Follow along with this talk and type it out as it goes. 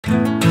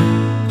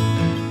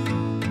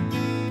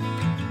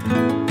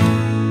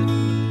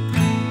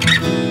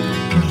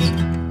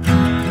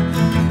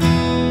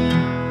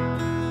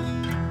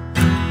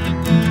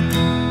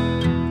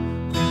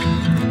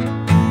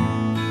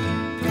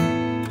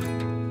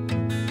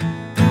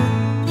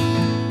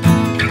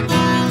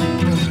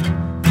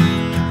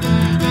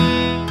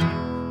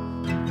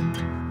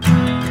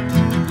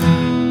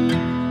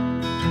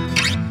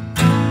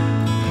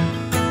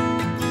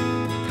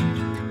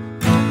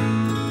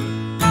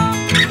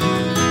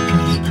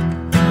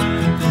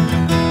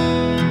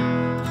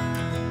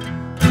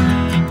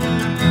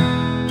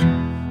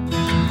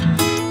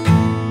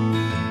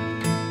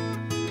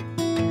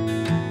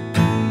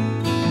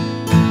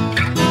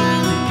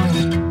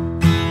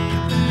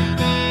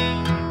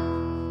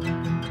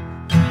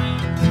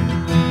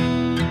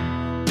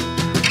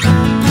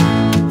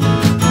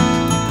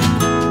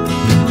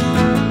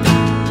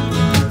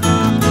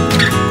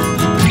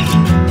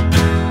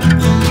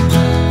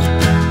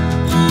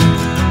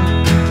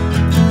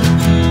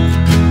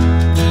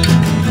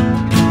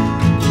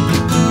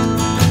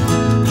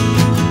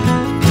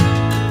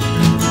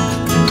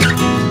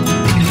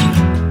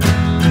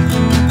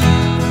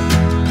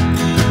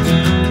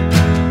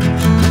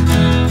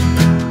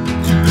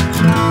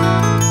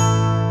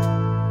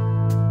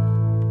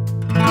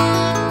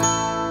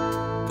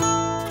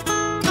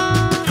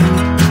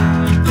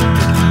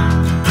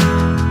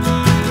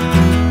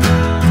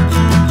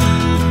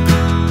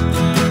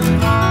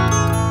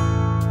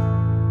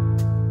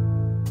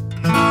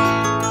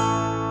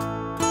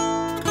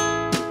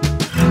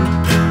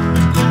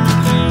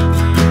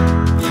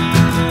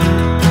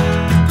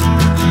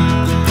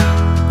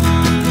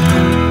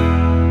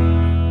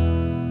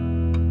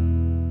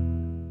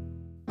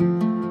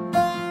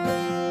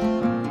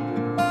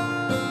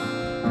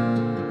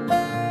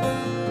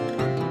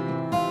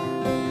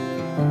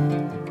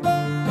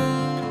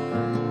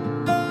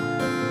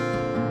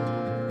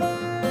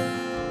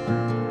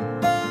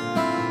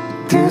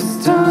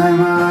This time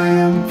I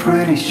am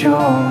pretty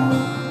sure.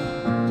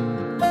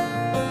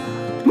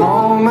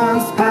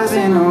 Moments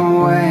passing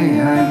away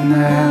I've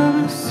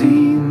never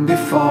seen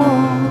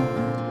before.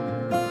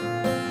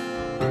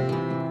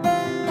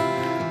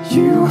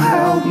 You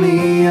helped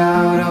me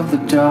out of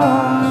the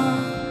dark.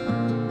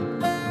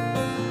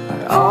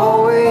 I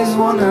always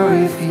wonder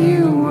if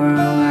you were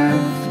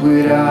left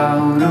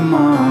without a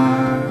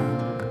mark.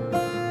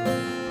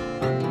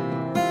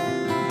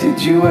 Did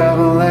you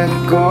ever let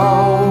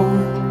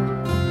go?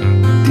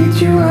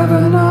 Did you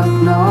ever not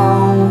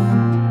know?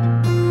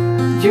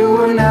 You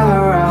were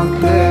never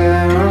out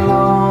there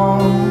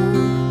alone.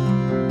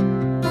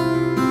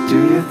 Do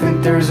you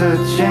think there's a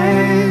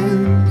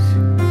chance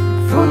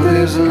for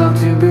this love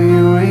to be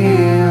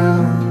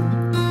real?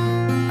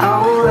 I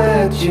will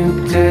let you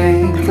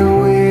take the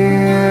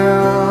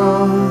wheel.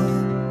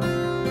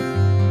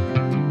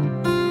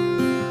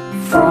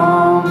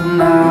 From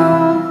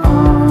now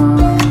on.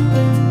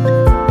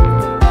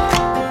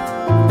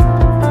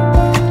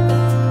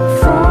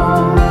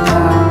 From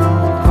now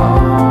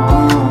on.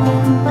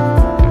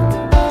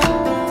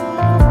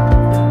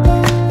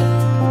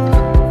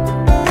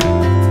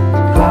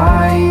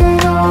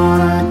 Lying on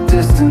a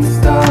distant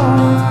star.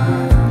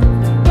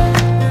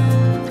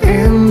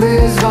 In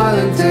these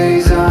violent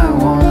days I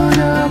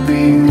wanna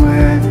be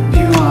where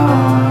you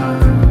are.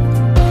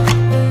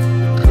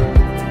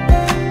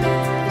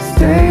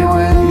 Stay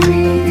with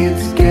me,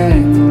 it's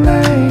getting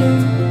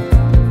late.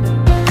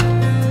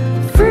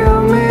 Fill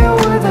me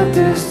with a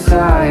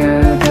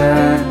desire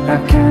that I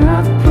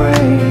cannot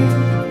break.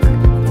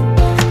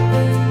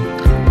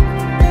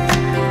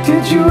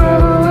 Did you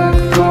ever let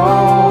go?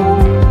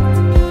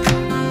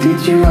 Did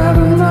you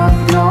ever not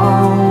know?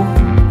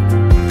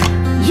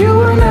 You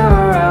were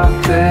never out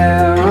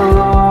there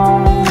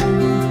alone.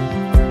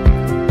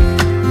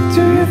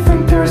 Do you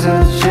think there's a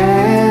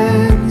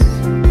chance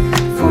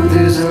for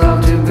this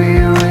love to be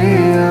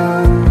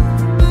real?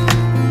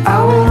 I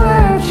will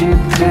let you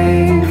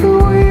take the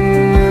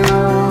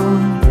wheel.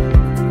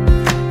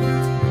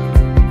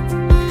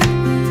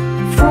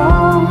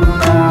 From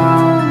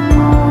now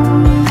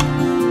on.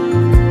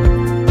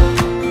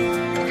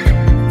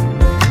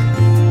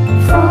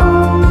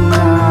 From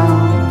now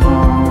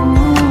on.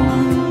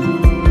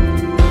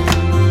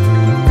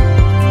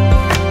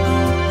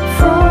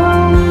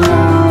 From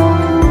now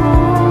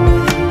on.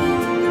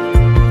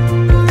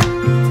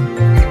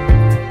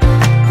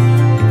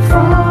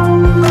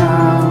 From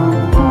now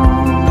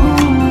on.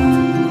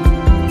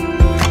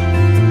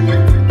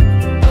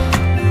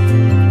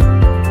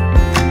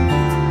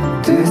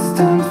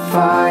 Distant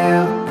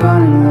fire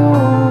burning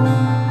low.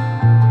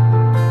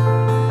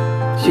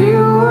 You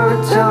were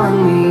telling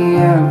me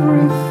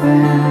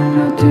everything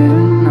I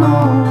didn't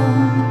know.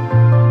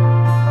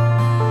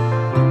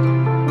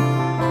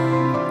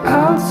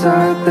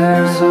 Outside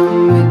there's a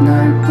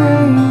midnight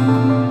rain.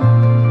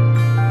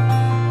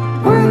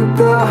 With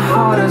the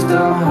hardest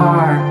of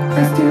heart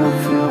I still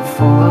feel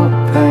full of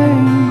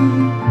pain.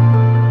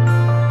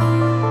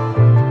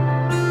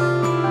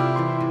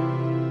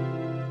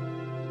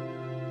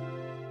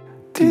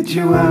 Did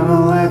you ever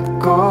let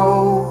go?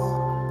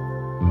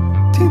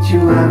 Did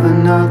you ever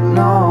not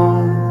know?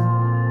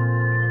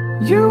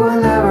 You were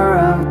never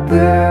out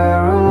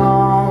there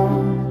alone.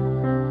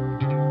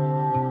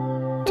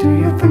 Do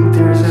you think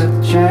there's a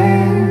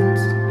chance